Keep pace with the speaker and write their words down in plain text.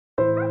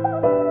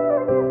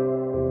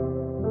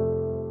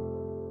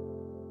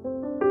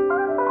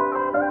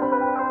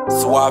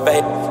Suave.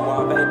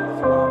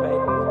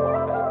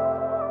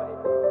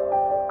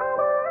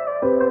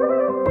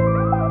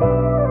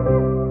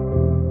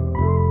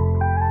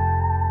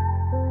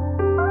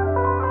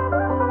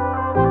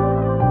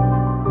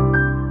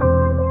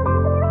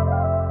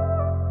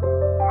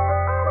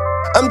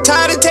 I'm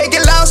tired of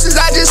taking losses,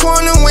 I just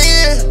wanna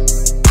win.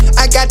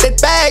 I got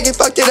that bag and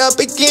fucked it up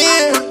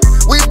again.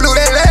 We blew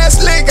that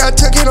last lick, I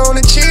took it on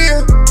the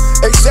chin.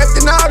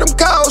 Accepting all them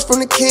calls from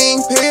the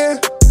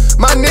kingpin.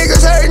 My niggas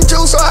hurting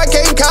too, so I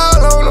can't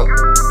call on them.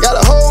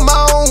 Gotta hold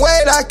my own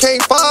weight, I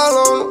can't fall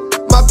on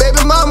them. My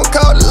baby mama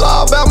called the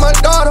law about my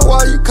daughter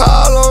while you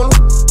call on them.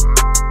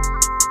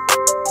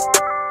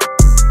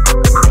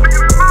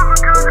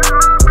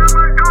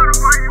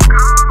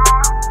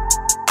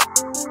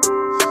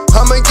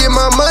 I'ma get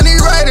my money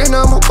right and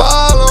I'ma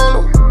ball on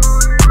them.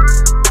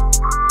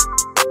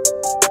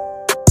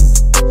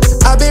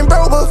 I've been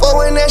broke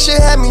before and that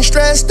shit had me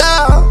stressed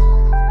out.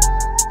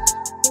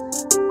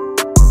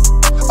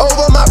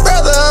 Over my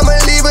brother, I'ma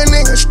leave a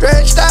nigga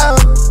stretched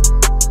out.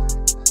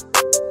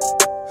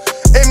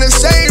 And the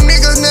same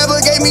niggas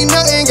never gave me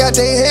nothing, got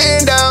their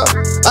hand out.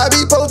 I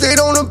be posted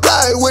on the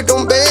block with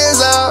them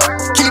bands out.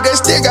 Keep that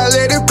stick, I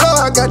let it blow,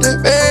 I got the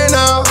fan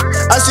out.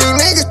 I see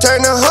niggas turn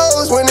to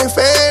hoes when they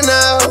fan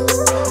out.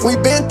 We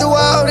been through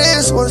all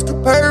this, what's the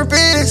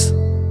purpose?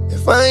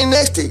 If I ain't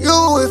next to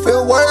you, it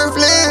feel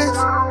worthless.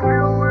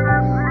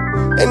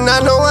 And I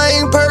know I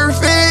ain't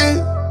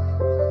perfect.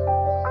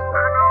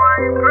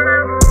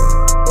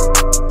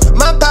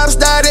 My pops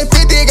died at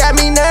 50, got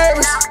me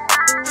nervous.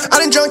 I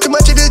done drunk too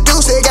much of the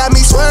juice, it got me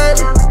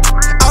swerving.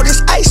 All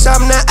this ice,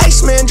 I'm not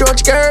Iceman,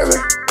 George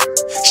Gervin.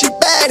 She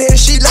bad and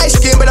she light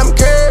skinned, but I'm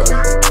curving.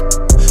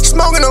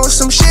 Smoking on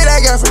some shit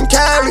I got from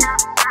Cali.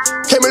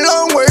 Came a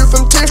long way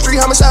from 10th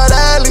Street, Homicide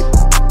Alley.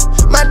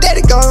 My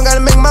daddy gone, gotta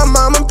make my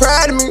mama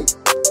proud of me.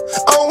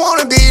 I don't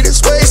wanna be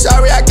this way,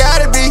 sorry, I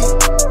gotta be.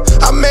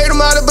 I made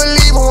them out of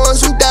believer,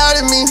 ones who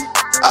doubted me.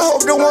 I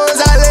hope the ones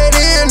I let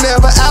in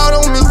never out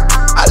on me.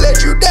 I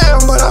let you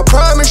down, but I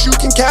promise you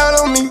can count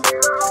on me.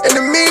 And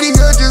the media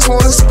just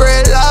wanna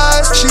spread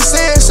lies. She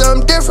saying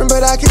something different,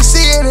 but I can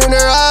see it in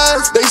her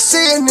eyes. They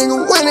see a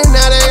nigga winning,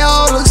 now they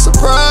all look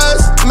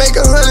surprised. Make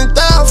 100,000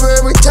 for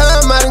every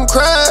time I done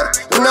cried.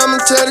 And I'ma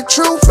tell the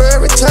truth for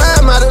every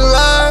time I done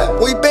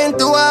lied. We been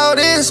through all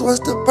this, what's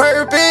the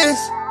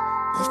purpose?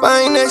 If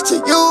I ain't next to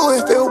you,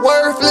 it feel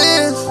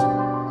worthless.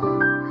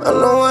 I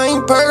know I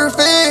ain't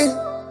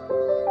perfect.